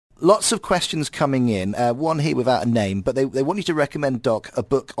lots of questions coming in. One here without a name, but they want you to recommend, Doc, a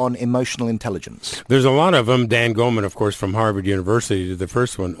book on emotional intelligence. There's a lot of them. Dan Goleman, of course, from Harvard University, did the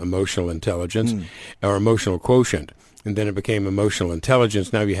first one, Emotional Intelligence, or Emotional Quotient. And then it became emotional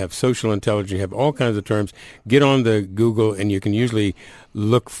intelligence. Now you have social intelligence. You have all kinds of terms. Get on the Google, and you can usually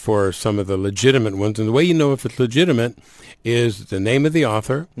look for some of the legitimate ones. And the way you know if it's legitimate is the name of the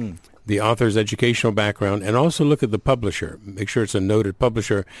author, the author's educational background, and also look at the publisher. Make sure it's a noted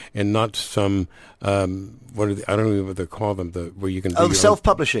publisher and not some, I don't know what they call them, where you can do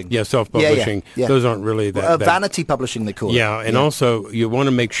self-publishing. Yeah, self-publishing. Yeah. Those aren't really that. Vanity publishing, they call it. Yeah, and also you want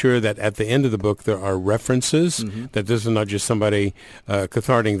to make sure that at the end of the book there are references, that this is not just somebody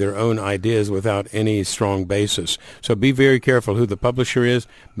catharting their own ideas without any strong basis. So be very careful who the publisher is.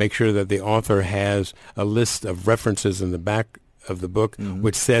 Make sure that the author has a list of references in the back of the book,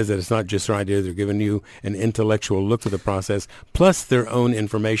 which says that it's not just their ideas. They're giving you an intellectual look at the process, plus their own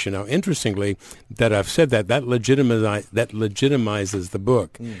information. Now, interestingly, that I've said that legitimizes the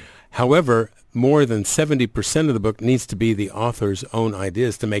book. However, more than 70% of the book needs to be the author's own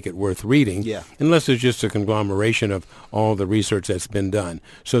ideas to make it worth reading, unless it's just a conglomeration of all the research that's been done.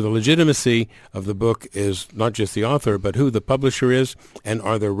 So the legitimacy of the book is not just the author, but who the publisher is, and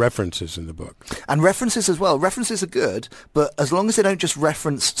are there references in the book. And references as well. References are good, but as long as they don't just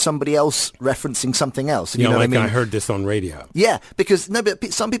reference somebody else referencing something else. You know what I mean? I heard this on radio. Yeah, because but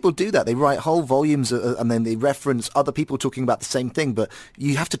some people do that. They write whole volumes and then they reference other people talking about the same thing, but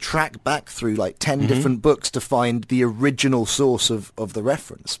you have to track back through like 10 different books to find the original source of the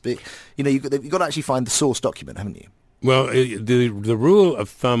reference. But, you've got to actually find the source document, haven't you? Well, the rule of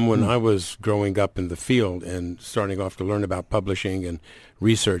thumb when I was growing up in the field and starting off to learn about publishing and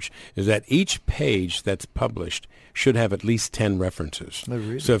research is that each page that's published should have at least 10 references. Oh,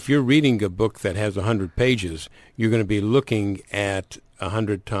 really? So if you're reading a book that has 100 pages, you're going to be looking at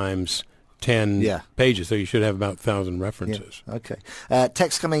 100 times 10 pages, so you should have about 1,000 references. Yeah. Okay.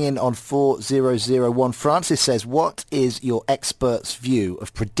 Text coming in on 4001. Francis says, what is your expert's view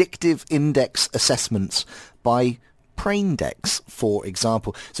of predictive index assessments by Braindex, for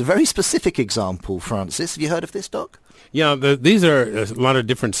example? It's a very specific example, Francis. Have you heard of this, Doc? Yeah, these are a lot of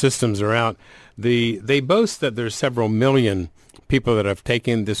different systems are out. They boast that there's several million people that have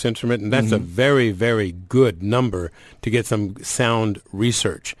taken this instrument, and that's a very, very good number to get some sound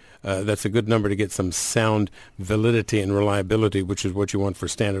research. That's a good number to get some sound validity and reliability, which is what you want for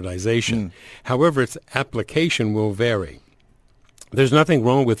standardization. However, its application will vary. There's nothing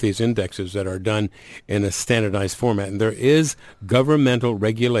wrong with these indexes that are done in a standardized format, and there is governmental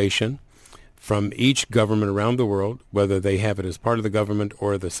regulation from each government around the world, whether they have it as part of the government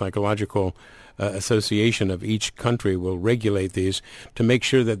or the psychological association of each country will regulate these to make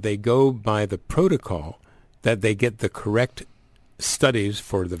sure that they go by the protocol, that they get the correct studies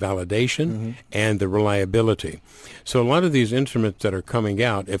for the validation and the reliability. So a lot of these instruments that are coming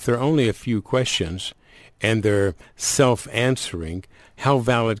out, if there are only a few questions and they're self-answering, how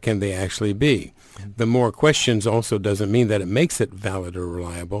valid can they actually be? The more questions also doesn't mean that it makes it valid or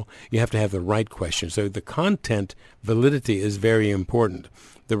reliable. You have to have the right questions. So the content validity is very important.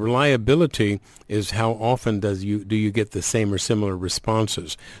 The reliability is how often do you get the same or similar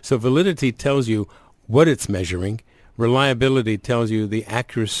responses. So validity tells you what it's measuring. Reliability tells you the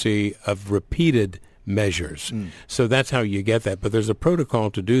accuracy of repeated measures. So that's how you get that. But there's a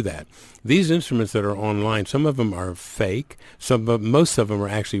protocol to do that. These instruments that are online, some of them are fake. Most of them are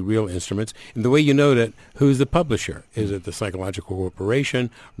actually real instruments. And the way you know that, who's the publisher? Is it the Psychological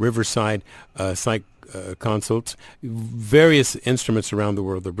Corporation, Riverside, Psych Consults, various instruments around the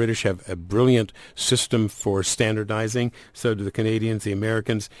world. The British have a brilliant system for standardizing. So do the Canadians, the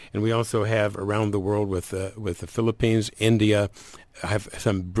Americans, and we also have around the world with the Philippines, India, have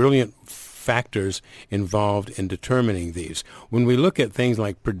some brilliant factors involved in determining these. When we look at things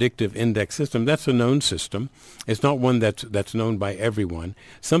like predictive index system, that's a known system. It's not one that's known by everyone.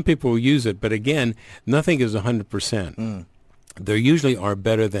 Some people will use it, but again, nothing is 100%. There usually are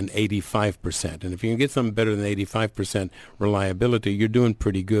better than 85%. And if you can get something better than 85% reliability, you're doing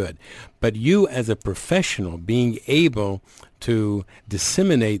pretty good. But you as a professional being able to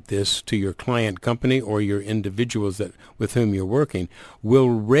disseminate this to your client company or your individuals with whom you're working will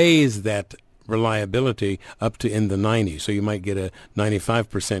raise that reliability up to in the 90s. So you might get a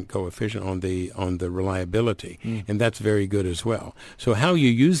 95% coefficient on the reliability. And that's very good as well. So how you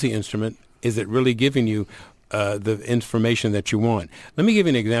use the instrument, is it really giving you the information that you want? Let me give you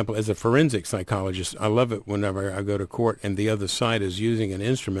an example. As a forensic psychologist, I love it whenever I go to court and the other side is using an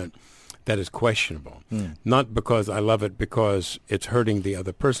instrument that is questionable. Not because I love it because it's hurting the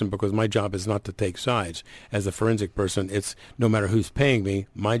other person, because my job is not to take sides. As a forensic person, it's no matter who's paying me,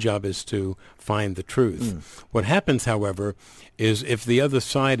 my job is to find the truth. What happens, however, is if the other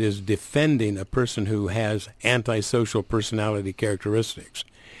side is defending a person who has antisocial personality characteristics,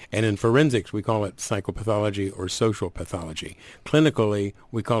 and in forensics, we call it psychopathology or social pathology. Clinically,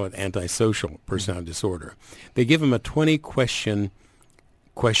 we call it antisocial personality disorder. They give them a 20-question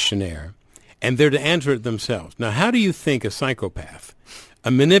questionnaire, and they're to answer it themselves. Now, how do you think a psychopath, a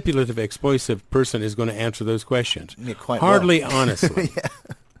manipulative, exploitive person is going to answer those questions? Hardly honestly.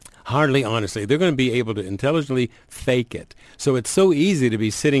 Hardly honestly. They're going to be able to intelligently fake it. So it's so easy to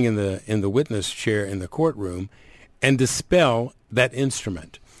be sitting in the witness chair in the courtroom and dispel that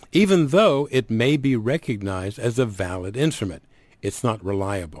instrument, even though it may be recognized as a valid instrument. It's not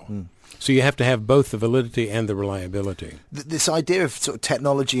reliable. So you have to have both the validity and the reliability. This idea of sort of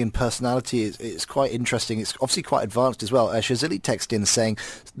technology and personality is quite interesting. It's obviously quite advanced as well. Shazili texted in saying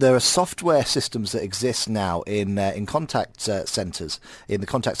there are software systems that exist now in contact centers, in the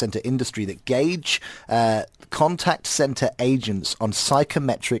contact center industry, that gauge contact center agents on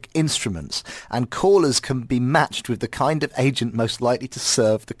psychometric instruments, and callers can be matched with the kind of agent most likely to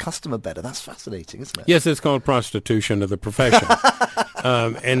serve the customer better. That's fascinating, isn't it? Yes, it's called prostitution of the profession.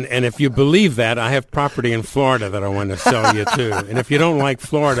 And if you believe that, I have property in Florida that I want to sell you to. And if you don't like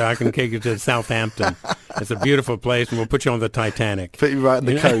Florida, I can take you to Southampton. It's a beautiful place, and we'll put you on the Titanic. Put you right on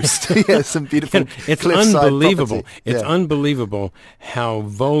the coast. Yeah, some beautiful It's unbelievable. It's unbelievable how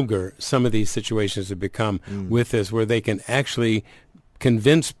vulgar some of these situations have become with this, where they can actually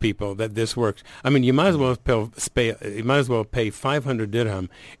convince people that this works. I mean, you might as well pay 500 dirham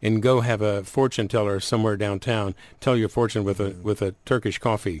and go have a fortune teller somewhere downtown tell your fortune with a Turkish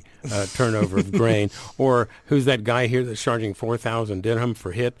coffee turnover of grain, or who's that guy here that's charging 4,000 dirham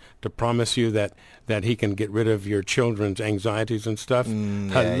for hit to promise you that he can get rid of your children's anxieties and stuff.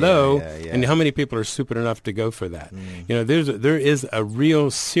 Hello. Yeah. And how many people are stupid enough to go for that? You know, there is a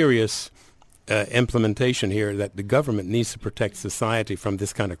real serious implementation here that the government needs to protect society from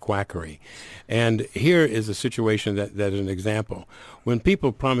this kind of quackery. And here is a situation that is an example. When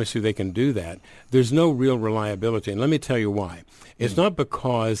people promise you they can do that, there's no real reliability. And let me tell you why. It's not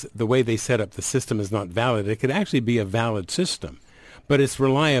because the way they set up the system is not valid. It could actually be a valid system, but its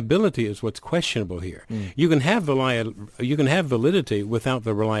reliability is what's questionable here. You can have validity without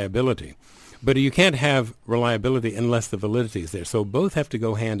the reliability, but you can't have reliability unless the validity is there. So both have to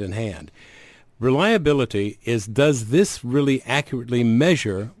go hand in hand. Reliability is, does this really accurately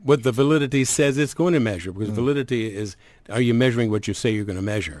measure what the validity says it's going to measure? Because validity is, are you measuring what you say you're going to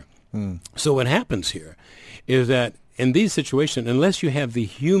measure? So what happens here is that in these situations, unless you have the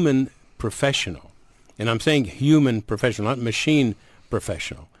human professional, and I'm saying human professional, not machine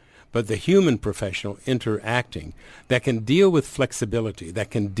professional, but the human professional interacting that can deal with flexibility,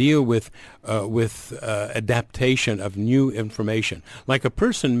 that can deal with adaptation of new information. Like a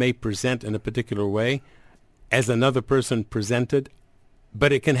person may present in a particular way as another person presented,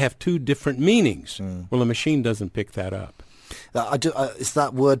 but it can have two different meanings. Well, a machine doesn't pick that up. It's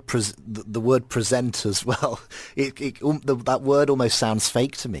that word, the word present as well. That word almost sounds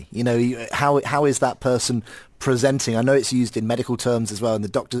fake to me. You know, how is that person presenting? I know it's used in medical terms as well in the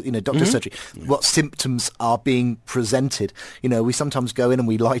doctor surgery. What symptoms are being presented? You know, we sometimes go in and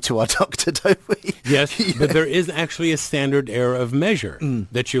we lie to our doctor, don't we? Yes, but there is actually a standard error of measure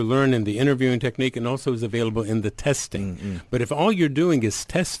that you learn in the interviewing technique, and also is available in the testing. But if all you're doing is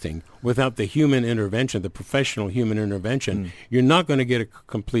testing without the human intervention, the professional human intervention, you're not going to get a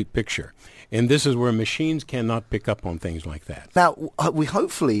complete picture. And this is where machines cannot pick up on things like that. Now, we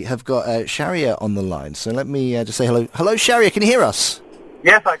hopefully have got Sharia on the line. So let me just say hello. Hello, Sharia. Can you hear us?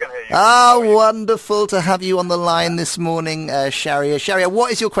 Yes, I can hear you. Ah, wonderful to have you on the line this morning, Sharia. Sharia,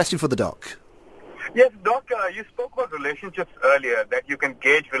 what is your question for the doc? Yes, Doc, you spoke about relationships earlier, that you can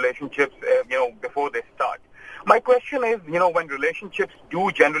gauge relationships, before they start. My question is, when relationships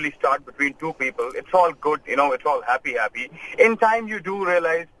do generally start between two people, it's all good, it's all happy. In time, you do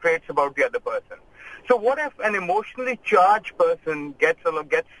realize traits about the other person. So what if an emotionally charged person gets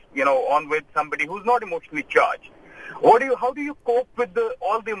on with somebody who's not emotionally charged? How do you cope with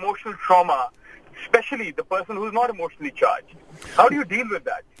all the emotional trauma, especially the person who's not emotionally charged? How do you deal with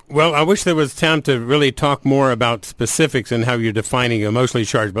that? Well, I wish there was time to really talk more about specifics and how you're defining emotionally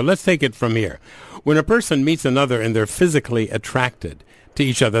charged, but let's take it from here. When a person meets another and they're physically attracted to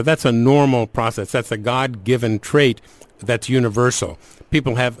each other, that's a normal process. That's a God-given trait that's universal.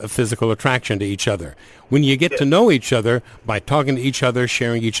 people have a physical attraction to each other. When you get to know each other by talking to each other,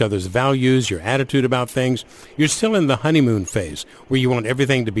 sharing each other's values, your attitude about things, you're still in the honeymoon phase where you want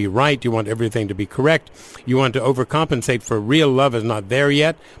everything to be right, you want everything to be correct, you want to overcompensate for real love is not there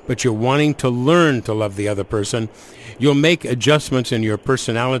yet, but you're wanting to learn to love the other person. You'll make adjustments in your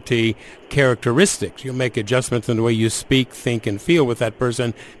personality characteristics. You'll make adjustments in the way you speak, think, and feel with that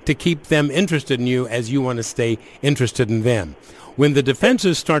person to keep them interested in you as you want to stay interested in them. When the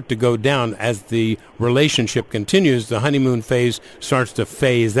defenses start to go down as the relationship continues, the honeymoon phase starts to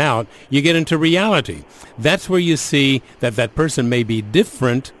phase out, you get into reality. That's where you see that that person may be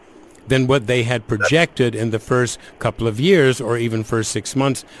different than what they had projected in the first couple of years or even first 6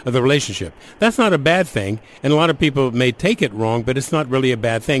 months of the relationship. That's not a bad thing, and a lot of people may take it wrong, but it's not really a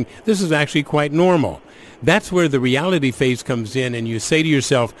bad thing. This is actually quite normal. That's where the reality phase comes in, and you say to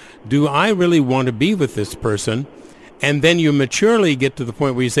yourself, do I really want to be with this person? And then you maturely get to the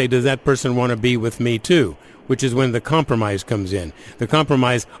point where you say, does that person want to be with me too? Which is when the compromise comes in. The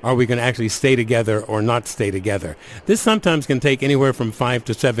compromise, are we going to actually stay together or not stay together? This sometimes can take anywhere from 5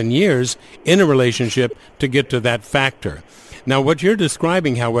 to 7 years in a relationship to get to that factor. Now, what you're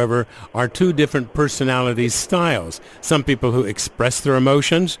describing, however, are two different personality styles. Some people who express their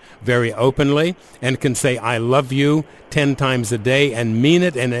emotions very openly and can say, I love you 10 times a day and mean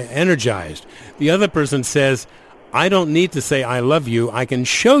it and are energized. The other person says, I don't need to say I love you. I can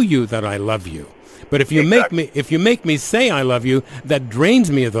show you that I love you. But if you make me say I love you, that drains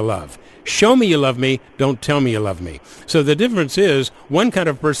me of the love. Show me you love me, don't tell me you love me. So the difference is one kind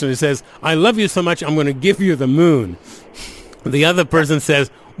of person who says, I love you so much I'm going to give you the moon. The other person says,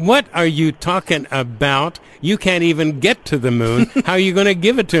 what are you talking about? You can't even get to the moon. How are you going to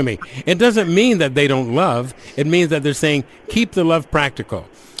give it to me? It doesn't mean that they don't love. It means that they're saying, keep the love practical.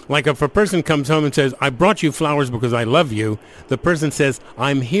 Like if a person comes home and says, I brought you flowers because I love you, the person says,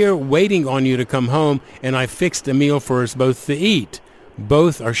 I'm here waiting on you to come home, and I fixed a meal for us both to eat.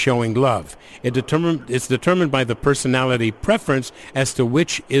 Both are showing love. It's determined by the personality preference as to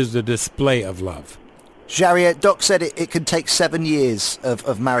which is the display of love. Jariet, Doc said it can take 7 years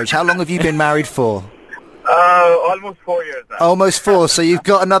of marriage. How long have you been married for? Almost 4 years now. Almost 4, so you've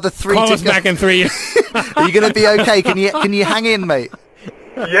got another 3 Call to us go. back in 3 years. Are you going to be okay? Can you hang in, mate?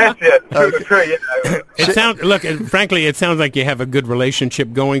 Yes, true, yeah. Frankly, it sounds like you have a good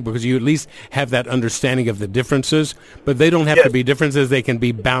relationship going because you at least have that understanding of the differences, but they don't have to be differences, they can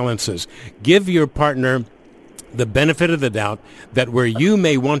be balances. Give your partner the benefit of the doubt that where you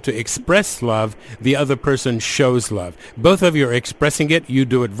may want to express love, the other person shows love. Both of you are expressing it, you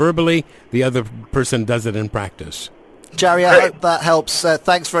do it verbally, the other person does it in practice. Jerry, I hope that helps.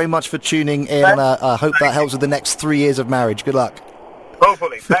 Thanks very much for tuning in, and I hope that helps with the next 3 years of marriage. Good luck.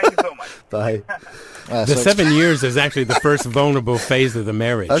 Hopefully. Thank you so much. Bye. The 7 years is actually the first vulnerable phase of the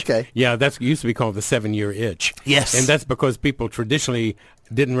marriage. Okay. Yeah, that used to be called the 7-year itch. Yes. And that's because people traditionally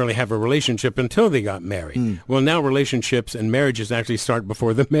didn't really have a relationship until they got married. Well, now relationships and marriages actually start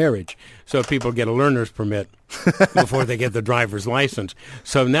before the marriage. So people get a learner's permit before they get the driver's license.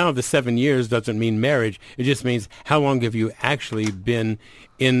 So now the 7 years doesn't mean marriage. It just means how long have you actually been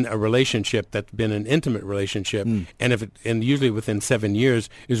in a relationship that's been an intimate relationship, and usually within 7 years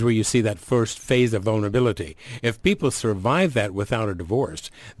is where you see that first phase of vulnerability. If people survive that without a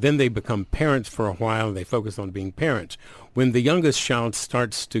divorce, then they become parents for a while and they focus on being parents. When the youngest child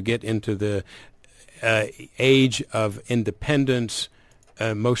starts to get into the age of independence,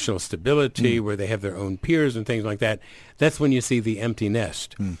 emotional stability, where they have their own peers and things like that, that's when you see the empty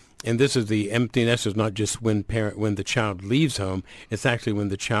nest. And this is the empty nest is not just when the child leaves home. It's actually when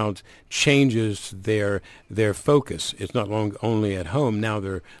the child changes their focus. It's not only at home. Now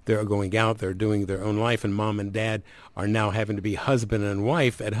they're going out. They're doing their own life, and mom and dad are now having to be husband and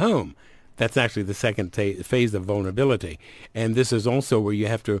wife at home. That's actually the second phase of vulnerability. And this is also where you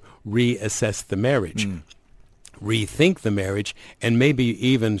have to reassess the marriage. Rethink the marriage, and maybe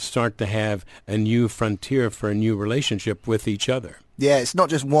even start to have a new frontier for a new relationship with each other. Yeah, it's not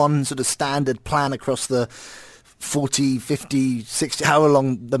just one sort of standard plan across the 40, 50, 60, however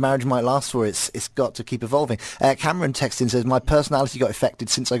long the marriage might last for. It's got to keep evolving. Cameron texts in, says, my personality got affected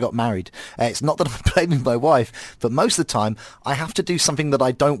since I got married. It's not that I'm blaming my wife, but most of the time I have to do something that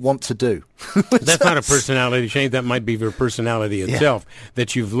I don't want to do. That's not a personality change. That might be your personality itself,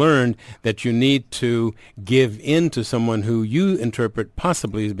 that you've learned that you need to give in to someone who you interpret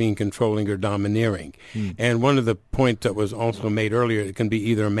possibly as being controlling or domineering. And one of the points that was also made earlier, it can be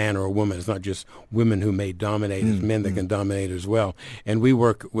either a man or a woman. It's not just women who may dominate. There's men that can dominate as well. And we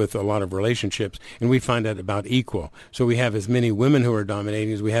work with a lot of relationships, and we find that about equal. So we have as many women who are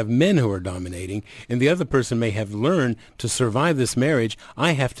dominating as we have men who are dominating, and the other person may have learned to survive this marriage,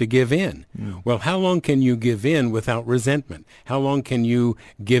 I have to give in. Well, how long can you give in without resentment? How long can you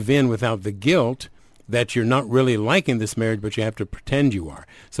give in without the guilt that you're not really liking this marriage, but you have to pretend you are?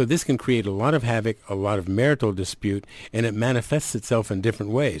 So this can create a lot of havoc, a lot of marital dispute, and it manifests itself in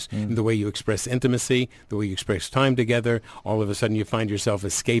different ways. In the way you express intimacy, the way you express time together. All of a sudden you find yourself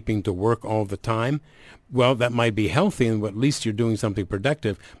escaping to work all the time. Well, that might be healthy, and at least you're doing something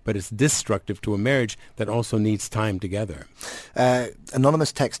productive, but it's destructive to a marriage that also needs time together.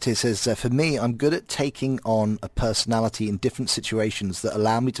 Anonymous text here says, for me, I'm good at taking on a personality in different situations that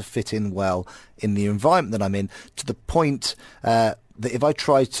allow me to fit in well in the environment that I'm in, to the point that if I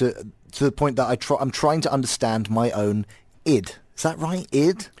try to the point that I'm trying to understand my own id. Is that right?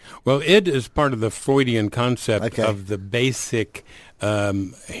 Id? Well, id is part of the Freudian concept of the basic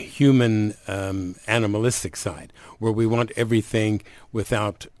human animalistic side, where we want everything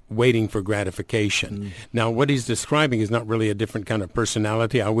without waiting for gratification. Now, what he's describing is not really a different kind of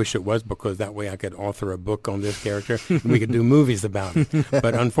personality. I wish it was, because that way I could author a book on this character and we could do movies about it.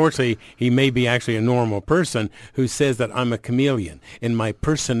 But unfortunately, he may be actually a normal person who says that I'm a chameleon and my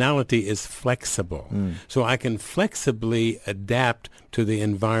personality is flexible. So I can flexibly adapt to the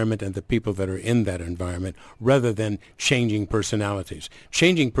environment and the people that are in that environment, rather than changing personalities.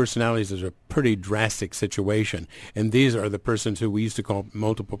 Changing personalities is a pretty drastic situation, and these are the persons who we used to call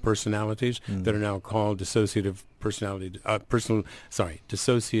multiple personalities that are now called dissociative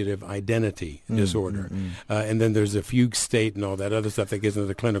dissociative identity disorder. And then there's a fugue state and all that other stuff that gets into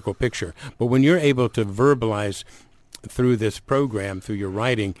the clinical picture. But when you're able to verbalize through this program, through your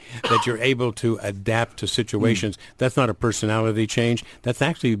writing, that you're able to adapt to situations, that's not a personality change. That's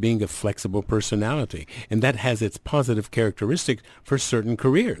actually being a flexible personality. And that has its positive characteristics for certain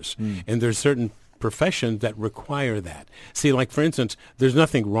careers. And there's certain professions that require that. See, like, for instance, there's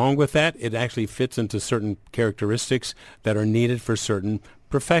nothing wrong with that. It actually fits into certain characteristics that are needed for certain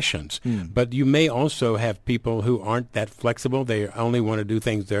professions. But you may also have people who aren't that flexible. They only want to do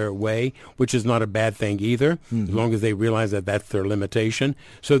things their way, which is not a bad thing either, as long as they realize that that's their limitation.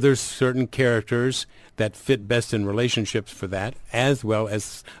 So there's certain characters that fit best in relationships for that, as well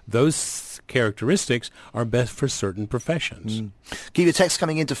as those characteristics are best for certain professions. Keep your text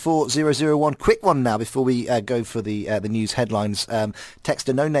coming into 4001. Quick one now before we go for the news headlines.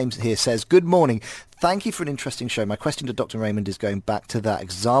 Texter No Names here says, good morning. Thank you for an interesting show. My question to Dr. Raymond is going back to that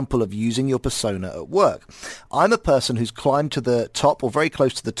example of using your persona at work. I'm a person who's climbed to the top, or very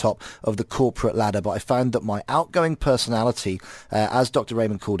close to the top, of the corporate ladder, but I found that my outgoing personality, as Dr.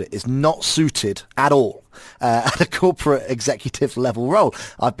 Raymond called it, is not suited at all at a corporate executive level role.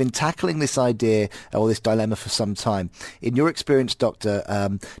 I've been tackling this idea or this dilemma for some time. In your experience,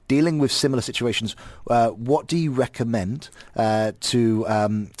 Doctor, dealing with similar situations, what do you recommend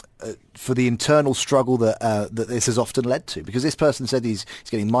for the internal struggle that this has often led to? Because this person said he's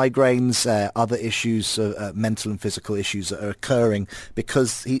getting migraines, other issues, mental and physical issues that are occurring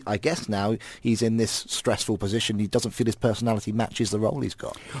because I guess now he's in this stressful position. He doesn't feel his personality matches the role he's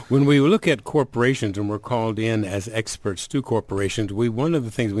got. When we look at corporations and we're called in as experts to corporations, one of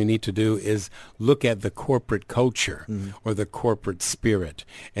the things we need to do is look at the corporate culture or the corporate spirit.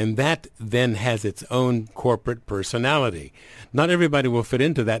 And that then has its own corporate personality. Not everybody will fit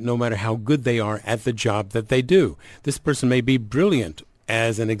into that, no matter how good they are at the job that they do. This person may be brilliant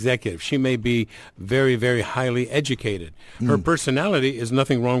as an executive. She may be very, very highly educated. Her personality is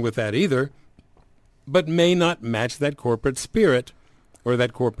nothing wrong with that either, but may not match that corporate spirit or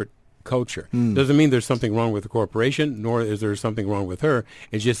that corporate culture. Doesn't mean there's something wrong with the corporation, nor is there something wrong with her.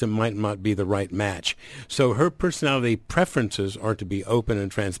 It's just it might not be the right match. So her personality preferences are to be open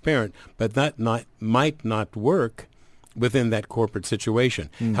and transparent, but that might not work within that corporate situation.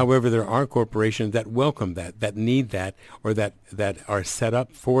 However, there are corporations that welcome that need that, or that are set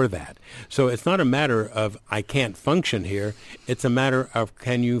up for that. So it's not a matter of I can't function here. It's a matter of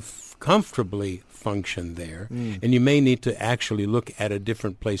can you comfortably function there, and you may need to actually look at a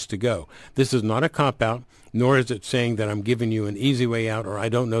different place to go. This is not a cop-out, nor is it saying that I'm giving you an easy way out or I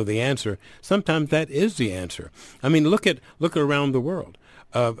don't know the answer. Sometimes that is the answer. I mean, look around the world.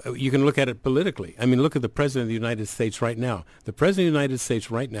 You can look at it politically. I mean, look at the President of the United States right now. The President of the United States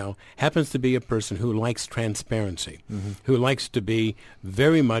right now happens to be a person who likes transparency, who likes to be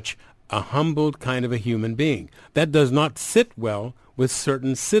very much a humbled kind of a human being. That does not sit well with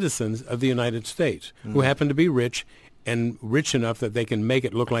certain citizens of the United States who happen to be rich and rich enough that they can make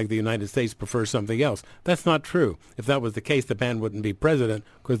it look like the United States prefers something else. That's not true. If that was the case, the man wouldn't be president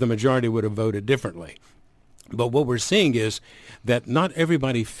because the majority would have voted differently. But what we're seeing is that not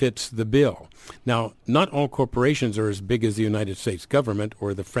everybody fits the bill. Now, not all corporations are as big as the United States government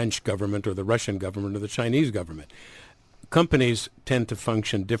or the French government or the Russian government or the Chinese government. Companies tend to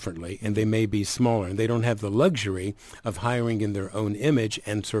function differently, and they may be smaller, and they don't have the luxury of hiring in their own image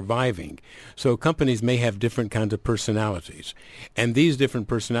and surviving. So companies may have different kinds of personalities, and these different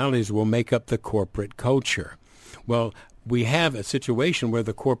personalities will make up the corporate culture. Well, we have a situation where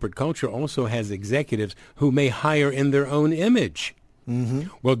the corporate culture also has executives who may hire in their own image. Mm-hmm.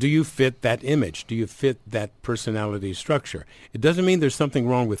 Well, do you fit that image? Do you fit that personality structure? It doesn't mean there's something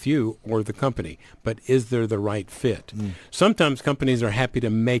wrong with you or the company, but is there the right fit? Sometimes companies are happy to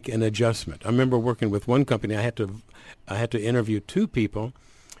make an adjustment. I remember working with one company. I had to interview two people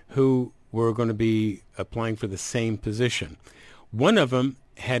who were going to be applying for the same position. One of them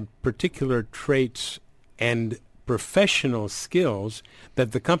had particular traits and professional skills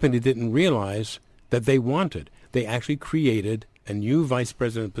that the company didn't realize that they wanted. They actually created a new vice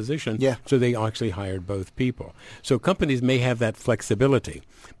president position, so they actually hired both people. So companies may have that flexibility,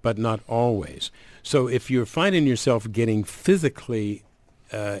 but not always. So if you're finding yourself getting physically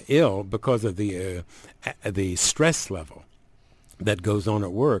ill because of the stress level that goes on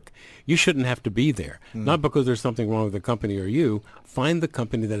at work, you shouldn't have to be there. Not because there's something wrong with the company or you. Find the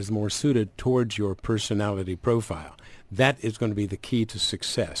company that is more suited towards your personality profile. That is going to be the key to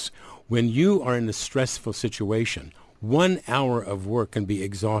success. When you are in a stressful situation, 1 hour of work can be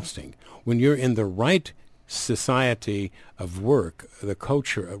exhausting. When you're in the right society of work, the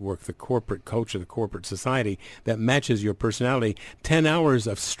culture at work, the corporate culture, the corporate society that matches your personality, 10 hours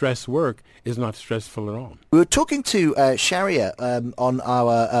of stress work is not stressful at all. We were talking to Sharia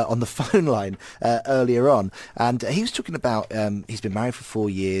on the phone line earlier on, and he was talking about he's been married for 4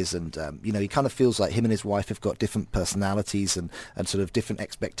 years, and he kind of feels like him and his wife have got different personalities and sort of different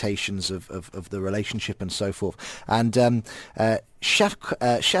expectations of the relationship and so forth. And Chef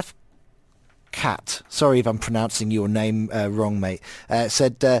Cat, sorry if I'm pronouncing your name wrong, mate,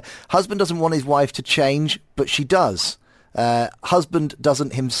 said, husband doesn't want his wife to change, but she does. Husband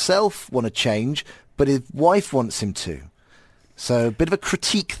doesn't himself want to change, but his wife wants him to. So a bit of a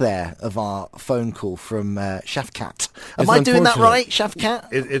critique there of our phone call from Chef Cat. Am I doing that right, Chef Cat?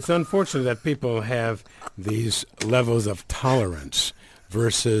 It's unfortunate that people have these levels of tolerance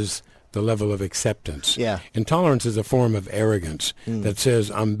versus the level of acceptance. Yeah. Intolerance is a form of arrogance that says,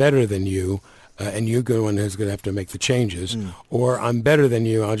 I'm better than you, and you're the one who's going to have to make the changes, or I'm better than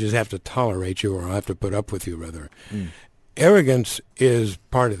you, I'll just have to tolerate you, or I'll have to put up with you, rather. Arrogance is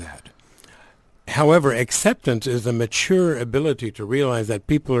part of that. However, acceptance is a mature ability to realize that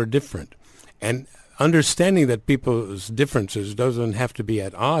people are different, and understanding that people's differences doesn't have to be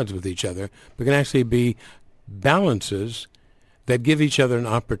at odds with each other, but can actually be balances that give each other an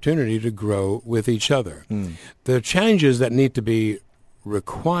opportunity to grow with each other. The changes that need to be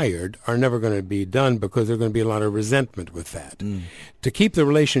required are never going to be done because there's going to be a lot of resentment with that. To keep the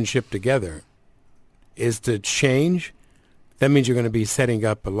relationship together is to change. That means you're going to be setting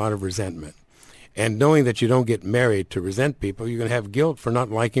up a lot of resentment. And knowing that you don't get married to resent people, you're going to have guilt for not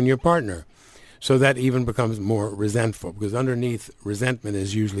liking your partner. So that even becomes more resentful, because underneath resentment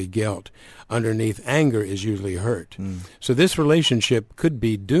is usually guilt. Underneath anger is usually hurt. So this relationship could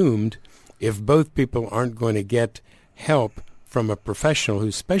be doomed if both people aren't going to get help from a professional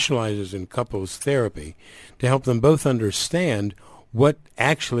who specializes in couples therapy to help them both understand what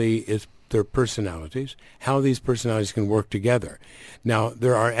actually is their personalities, how these personalities can work together. Now,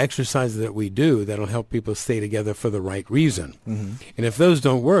 there are exercises that we do that'll help people stay together for the right reason. And if those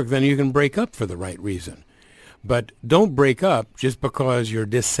don't work, then you can break up for the right reason. But don't break up just because you're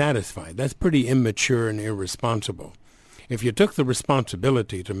dissatisfied. That's pretty immature and irresponsible. If you took the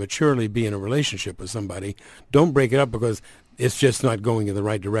responsibility to maturely be in a relationship with somebody, don't break it up because it's just not going in the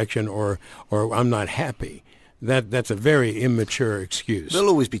right direction, or I'm not happy. That's a very immature excuse. There'll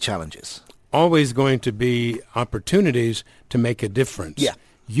always be challenges. Always going to be opportunities to make a difference. Yeah.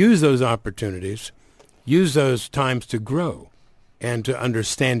 Use those opportunities. Use those times to grow and to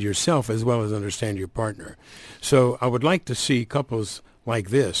understand yourself as well as understand your partner. So I would like to see couples like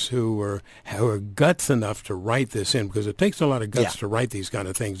this who are guts enough to write this in, because it takes a lot of guts to write these kind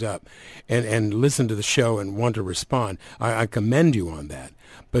of things up and listen to the show and want to respond. I commend you on that.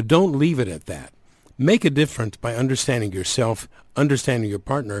 But don't leave it at that. Make a difference by understanding yourself, understanding your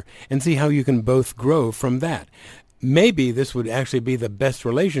partner, and see how you can both grow from that. Maybe this would actually be the best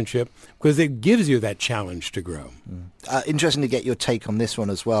relationship because it gives you that challenge to grow. Interesting to get your take on this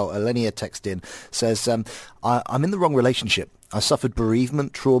one as well. Elenia text in, says, I'm in the wrong relationship. I suffered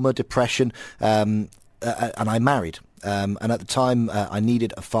bereavement, trauma, depression, and I'm married. and at the time I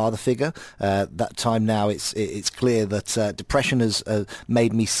needed a father figure. That time now it's clear that depression has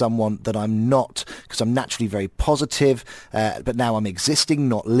made me someone that I'm not, because I'm naturally very positive, but now I'm existing,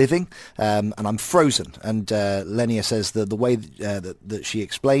 not living, and I'm frozen. And Lenia says that the way that she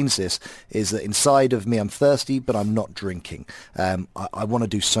explains this is that inside of me I'm thirsty, but I'm not drinking. I want to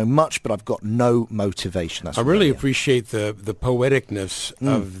do so much, but I've got no motivation. That's I really appreciate the poeticness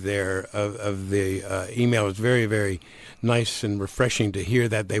of the email. It's very, very nice and refreshing to hear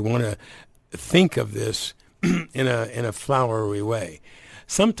that they want to think of this in a flowery way.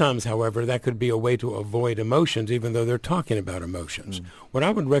 Sometimes, however, that could be a way to avoid emotions, even though they're talking about emotions. What I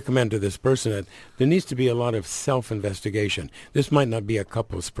would recommend to this person is there needs to be a lot of self-investigation. This might not be a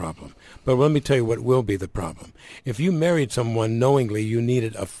couple's problem, but let me tell you what will be the problem. If you married someone knowingly you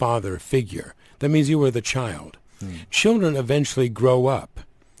needed a father figure, that means you were the child. Children eventually grow up.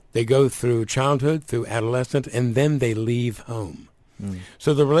 They go through childhood, through adolescence, and then they leave home.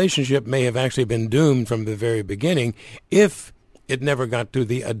 So the relationship may have actually been doomed from the very beginning if it never got to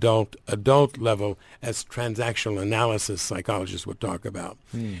the adult level, as transactional analysis psychologists would talk about.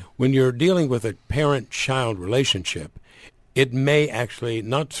 When you're dealing with a parent-child relationship, it may actually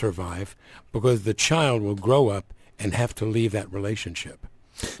not survive because the child will grow up and have to leave that relationship.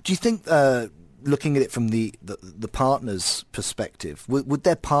 Do you think, looking at it from the partner's perspective, would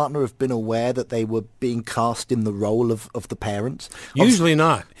their partner have been aware that they were being cast in the role of the parents? Usually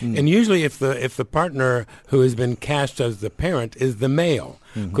not. And usually if the partner who has been cast as the parent is the male,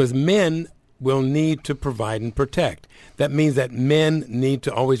 because men will need to provide and protect. That means that men need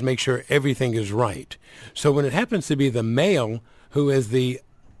to always make sure everything is right. So when it happens to be the male who is the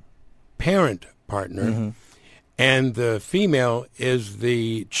parent partner and the female is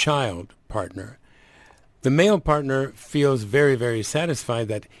the child partner, the male partner feels very, very satisfied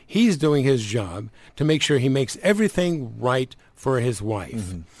that he's doing his job to make sure he makes everything right for his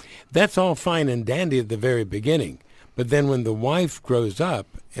wife. That's all fine and dandy at the very beginning. But then when the wife grows up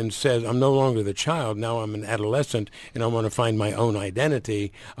and says, I'm no longer the child, now I'm an adolescent and I want to find my own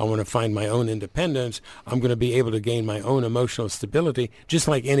identity, I want to find my own independence, I'm going to be able to gain my own emotional stability, just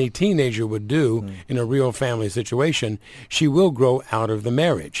like any teenager would do in a real family situation, she will grow out of the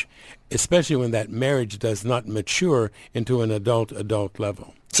marriage, especially when that marriage does not mature into an adult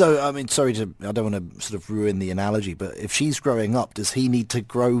level. So, I mean, I don't want to sort of ruin the analogy, but if she's growing up, does he need to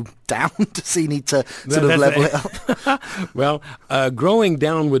grow down? Does he need to sort of level it up? Well, growing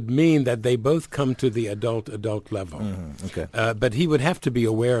down would mean that they both come to the adult level. Okay. But he would have to be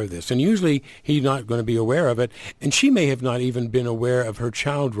aware of this. And usually he's not going to be aware of it. And she may have not even been aware of her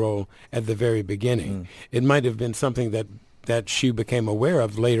child role at the very beginning. It might have been something that she became aware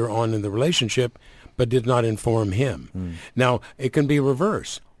of later on in the relationship, but did not inform him. Now, it can be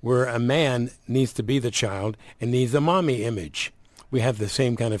reverse, where a man needs to be the child and needs a mommy image. We have the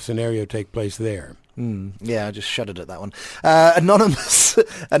same kind of scenario take place there. Yeah, I just shuddered at that one. Anonymous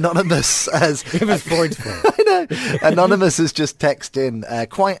as It was Freud's fault. I know. Anonymous has just texted in,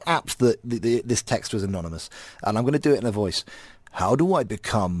 quite apt that this text was anonymous, and I'm going to do it in a voice. How do I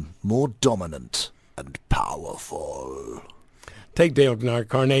become more dominant and powerful? Take Dale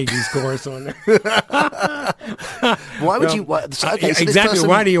Carnegie's course on there. Why would you? Exactly.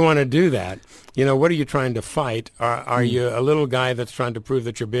 Why do you want to do that? You know, what are you trying to fight? Are you a little guy that's trying to prove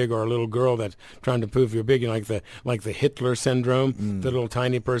that you're big, or a little girl that's trying to prove you're big? You know, like the Hitler syndrome, the little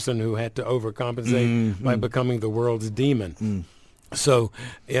tiny person who had to overcompensate by becoming the world's demon. So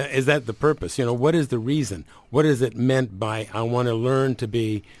is that the purpose? You know, what is the reason? What is it meant by I want to learn to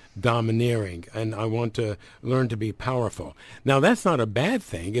be domineering and I want to learn to be powerful? Now, that's not a bad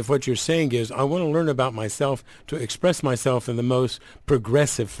thing if what you're saying is I want to learn about myself to express myself in the most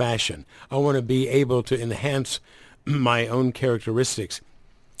progressive fashion. I want to be able to enhance my own characteristics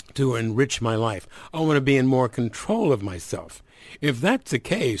to enrich my life. I want to be in more control of myself. If that's the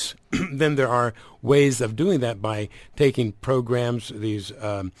case, then there are ways of doing that by taking programs, these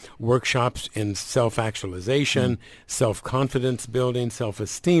workshops in self-actualization, self-confidence building,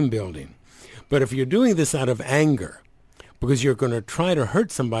 self-esteem building. But if you're doing this out of anger, because you're going to try to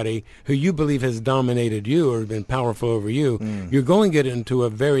hurt somebody who you believe has dominated you or been powerful over you, you're going to get into a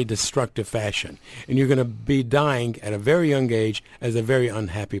very destructive fashion. And you're going to be dying at a very young age as a very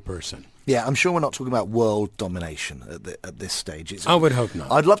unhappy person. Yeah, I'm sure we're not talking about world domination at this stage. I would hope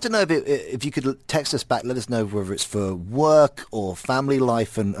not. I'd love to know if you could text us back, let us know whether it's for work or family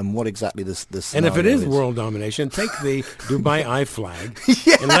life and what exactly this And if it is world domination, take the Dubai eye flag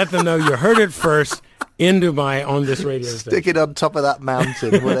and let them know you heard it first in Dubai on this radio station. Stick it on top of that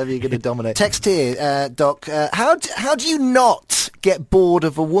mountain, whatever you're going to dominate. Text here, Doc, how do you not get bored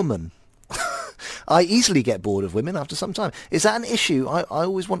of a woman? I easily get bored of women after some time. Is that an issue? I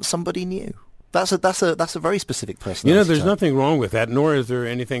always want somebody new. That's a very specific personality. There's nothing wrong with that, nor is there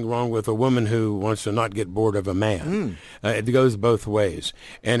anything wrong with a woman who wants to not get bored of a man. It goes both ways.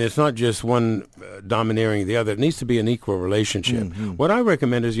 And it's not just one domineering the other. It needs to be an equal relationship. What I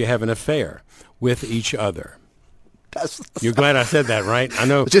recommend is you have an affair with each other. You're glad I said that, right? I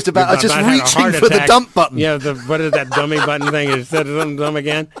know. I was just reaching for the dump button. Yeah, what is that dummy button thing? Is that something dumb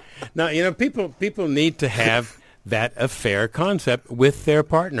again? No, people need to have that affair concept with their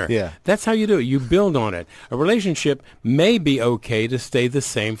partner. Yeah. That's how you do it. You build on it. A relationship may be okay to stay the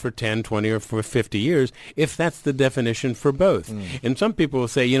same for 10, 20, or for 50 years if that's the definition for both. And some people will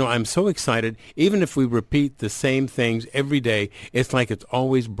say, I'm so excited, even if we repeat the same things every day, it's like it's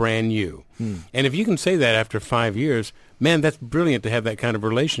always brand new. And if you can say that after 5 years, man, that's brilliant to have that kind of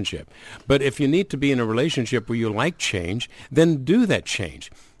relationship. But if you need to be in a relationship where you like change, then do that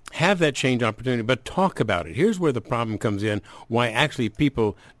change. Have that change opportunity, but talk about it. Here's where the problem comes in, why actually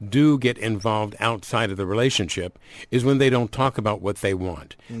people do get involved outside of the relationship, is when they don't talk about what they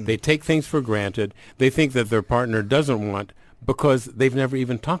want. They take things for granted. They think that their partner doesn't want because they've never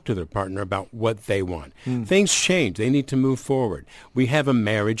even talked to their partner about what they want. Things change. They need to move forward. We have a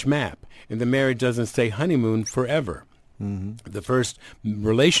marriage map, and the marriage doesn't stay honeymoon forever. The first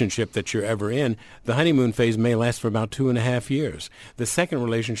relationship that you're ever in, the honeymoon phase may last for about 2.5 years. The second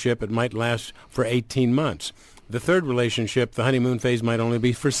relationship, it might last for 18 months. The third relationship, the honeymoon phase might only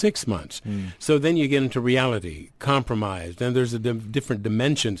be for 6 months. So then you get into reality, compromise. Then there's different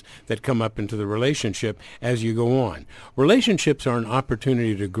dimensions that come up into the relationship as you go on. Relationships are an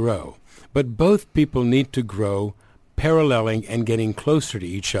opportunity to grow, but both people need to grow paralleling and getting closer to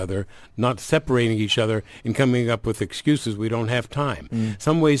each other, not separating each other and coming up with excuses we don't have time.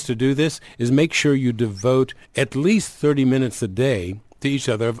 Some ways to do this is make sure you devote at least 30 minutes a day to each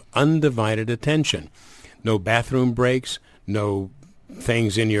other of undivided attention. No bathroom breaks, no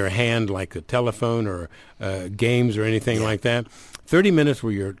things in your hand like a telephone or games or anything like that. 30 minutes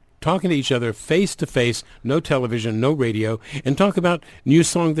where you're talking to each other face to face, no television, no radio, and talk about new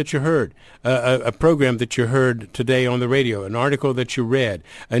song that you heard, a program that you heard today on the radio, an article that you read,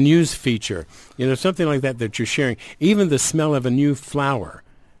 a news feature, something like that you're sharing. Even the smell of a new flower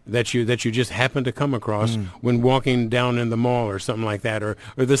that you just happen to come across when walking down in the mall or something like that, or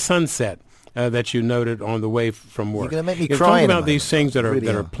the sunset that you noted on the way from work. You're going to make me cry. Talk about these things that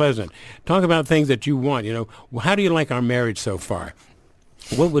are pleasant. Talk about things that you want. How do you like our marriage so far?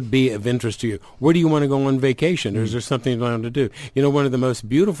 What would be of interest to you? Where do you want to go on vacation? Or is there something you want to do? One of the most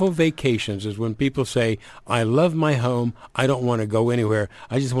beautiful vacations is when people say, I love my home. I don't want to go anywhere.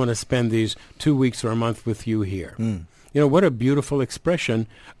 I just want to spend these 2 weeks or a month with you here. What a beautiful expression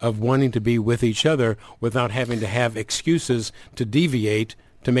of wanting to be with each other without having to have excuses to deviate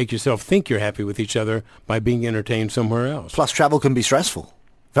to make yourself think you're happy with each other by being entertained somewhere else. Plus, travel can be stressful.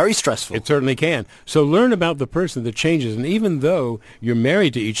 Very stressful. It certainly can. So learn about the person that changes. And even though you're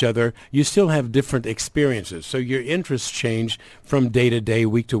married to each other, you still have different experiences. So your interests change from day to day,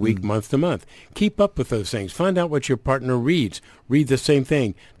 week to week, month to month. Keep up with those things. Find out what your partner reads. Read the same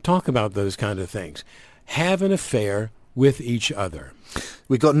thing. Talk about those kind of things. Have an affair with each other.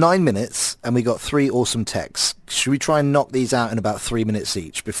 We've got 9 minutes and we got 3 awesome texts. Should we try and knock these out in about 3 minutes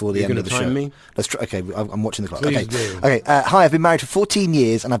each before the end of the show? You're going to time me? Let's try. Okay, I'm watching the clock. Please okay. do. Okay. Hi, I've been married for 14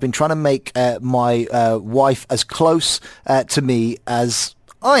 years and I've been trying to make my wife as close to me as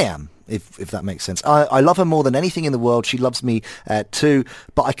I am. If that makes sense. I love her more than anything in the world. She loves me too.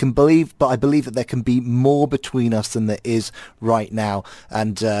 But I believe that there can be more between us than there is right now.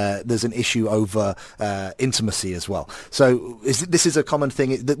 And there's an issue over intimacy as well. So this is a common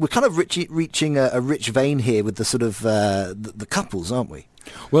thing. We're kind of reaching a rich vein here with the sort of the couples, aren't we?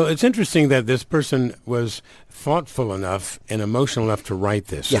 Well, it's interesting that this person was thoughtful enough and emotional enough to write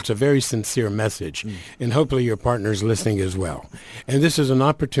this. Yeah. It's a very sincere message, and hopefully your partner's listening as well. And this is an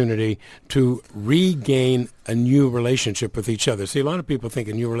opportunity to regain a new relationship with each other. See, a lot of people think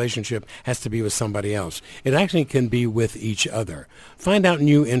a new relationship has to be with somebody else. It actually can be with each other. Find out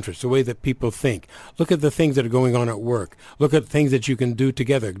new interests, the way that people think. Look at the things that are going on at work. Look at things that you can do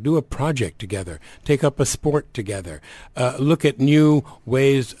together. Do a project together. Take up a sport together. Look at new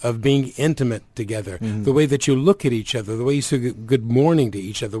ways of being intimate together. The way that you look at each other, the way you say good morning to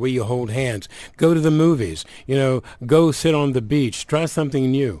each other, the way you hold hands. Go to the movies. Go sit on the beach. Try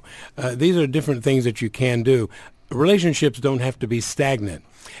something new. These are different things that you can do. Relationships don't have to be stagnant.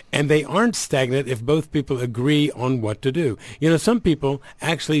 And they aren't stagnant if both people agree on what to do. Some people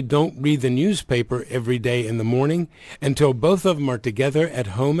actually don't read the newspaper every day in the morning until both of them are together at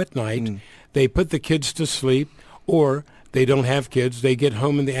home at night. They put the kids to sleep, or They don't have kids. They get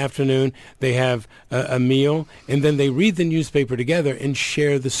home in the afternoon. They have a meal, and then they read the newspaper together and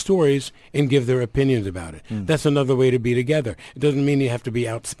share the stories and give their opinions about it. That's another way to be together. It doesn't mean you have to be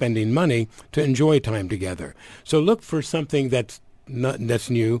out spending money to enjoy time together. So look for something that's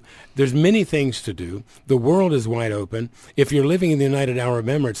new. There's many things to do. The world is wide open. If you're living in the United Arab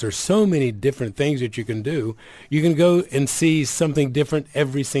Emirates, there's so many different things that you can do. You can go and see something different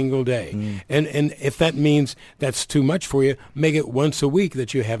every single day. And if that means that's too much for you, make it once a week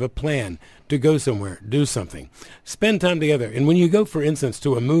that you have a plan to go somewhere, do something. Spend time together. And when you go, for instance,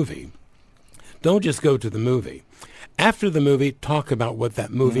 to a movie, don't just go to the movie. After the movie, talk about what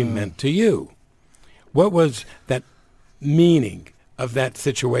that movie meant to you. What was that meaning of that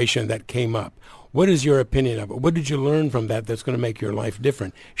situation that came up? What is your opinion of it? What did you learn from that that's going to make your life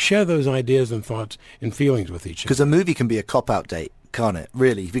different? Share those ideas and thoughts and feelings with each other. Because a movie can be a cop-out date, can't it,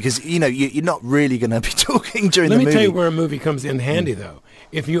 really? Because, you're not really going to be talking during the movie. Let me tell you where a movie comes in handy, though.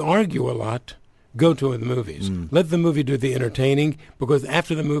 If you argue a lot, go to the movies. Let the movie do the entertaining, because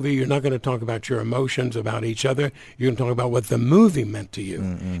after the movie, you're not going to talk about your emotions about each other. You're going to talk about what the movie meant to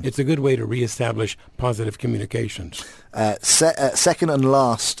you. It's a good way to reestablish positive communications. Second and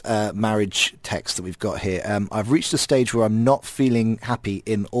last marriage text that we've got here. I've reached a stage where I'm not feeling happy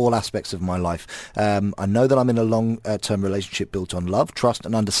in all aspects of my life. I know that I'm in a long-term relationship built on love, trust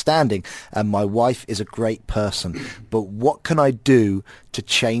and understanding, and my wife is a great person. But what can I do to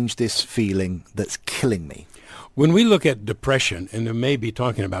change this feeling that's killing me? When we look at depression, and they may be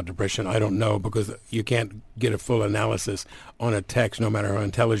talking about depression, I don't know, because you can't get a full analysis on a text no matter how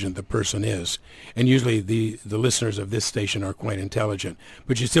intelligent the person is. And usually the listeners of this station are quite intelligent,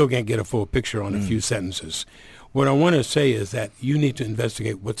 but you still can't get a full picture on a few sentences. What I want to say is that you need to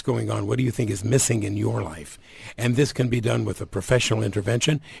investigate what's going on. What do you think is missing in your life? And this can be done with a professional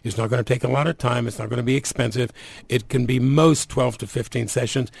intervention. It's not going to take a lot of time. It's not going to be expensive. It can be most 12 to 15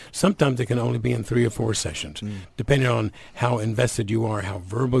 sessions. Sometimes it can only be in 3 or 4 sessions, depending on how invested you are, how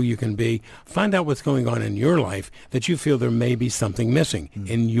verbal you can be. Find out what's going on in your life that you feel there may be something missing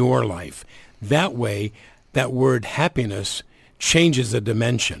in your life. That way, that word happiness changes a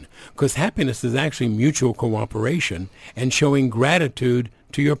dimension, because happiness is actually mutual cooperation and showing gratitude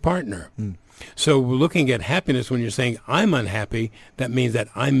to your partner. So looking at happiness when you're saying, I'm unhappy, that means that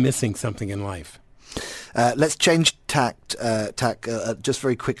I'm missing something in life. Let's change tack just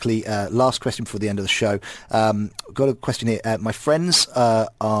very quickly. Last question before the end of the show. Got a question here. My friends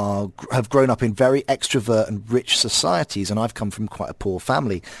have grown up in very extrovert and rich societies, and I've come from quite a poor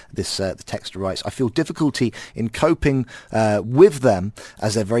family. The texter writes, I feel difficulty in coping with them,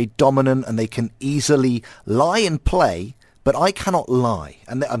 as they're very dominant and they can easily lie and play, but I cannot lie.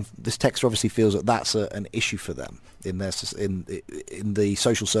 And this texter obviously feels that that's an issue for them in the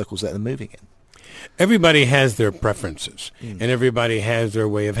social circles that they're moving in. Everybody has their preferences, and everybody has their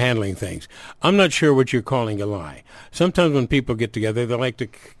way of handling things. I'm not sure what you're calling a lie. Sometimes when people get together, they like to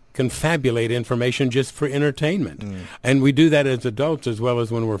confabulate information just for entertainment. And we do that as adults as well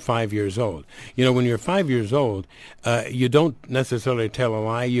as when we're 5 years old. When you're 5 years old, you don't necessarily tell a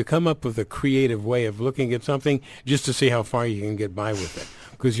lie. You come up with a creative way of looking at something just to see how far you can get by with it,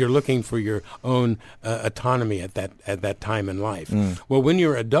 because you're looking for your own autonomy at that time in life. Well, when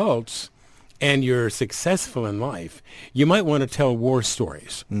you're adults and you're successful in life, you might want to tell war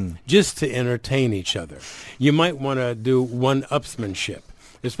stories just to entertain each other. You might want to do one-upsmanship,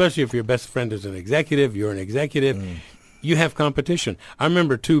 especially if your best friend is an executive, you're an executive. You have competition. I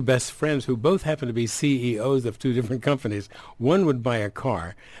remember 2 best friends who both happened to be CEOs of 2 different companies. One would buy a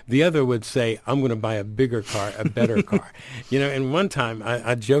car. The other would say, I'm going to buy a bigger car, a better car. And one time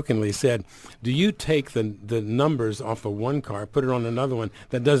I jokingly said, do you take the numbers off of one car, put it on another one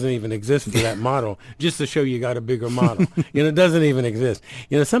that doesn't even exist for that model, just to show you got a bigger model? It doesn't even exist.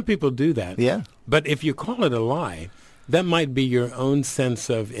 Some people do that. Yeah. But if you call it a lie, that might be your own sense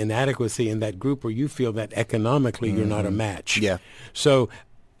of inadequacy in that group where you feel that economically you're not a match. Yeah. So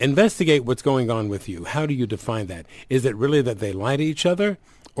investigate what's going on with you. How do you define that? Is it really that they lie to each other,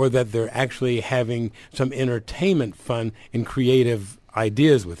 or that they're actually having some entertainment fun and creative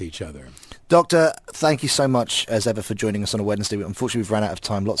ideas with each other? Doctor, thank you so much as ever for joining us on a Wednesday. Unfortunately, we've run out of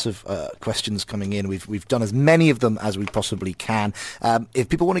time. Lots of questions coming in. We've done as many of them as we possibly can. If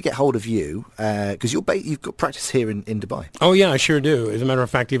people want to get hold of you, because you've got practice here in Dubai. Oh yeah, I sure do. As a matter of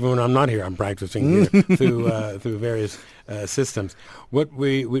fact, even when I'm not here, I'm practicing here through various systems. What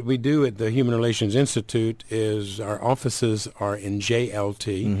we do at the Human Relations Institute is our offices are in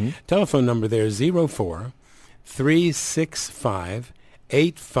JLT. Telephone number there is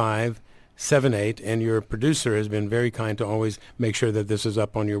 04-365-85 78, and your producer has been very kind to always make sure that this is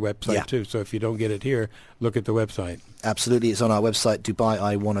up on your website too. So if you don't get it here, look at the website. Absolutely. It's on our website,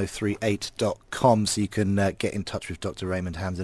 DubaiI1038.com, so you can get in touch with Dr. Raymond Hamden.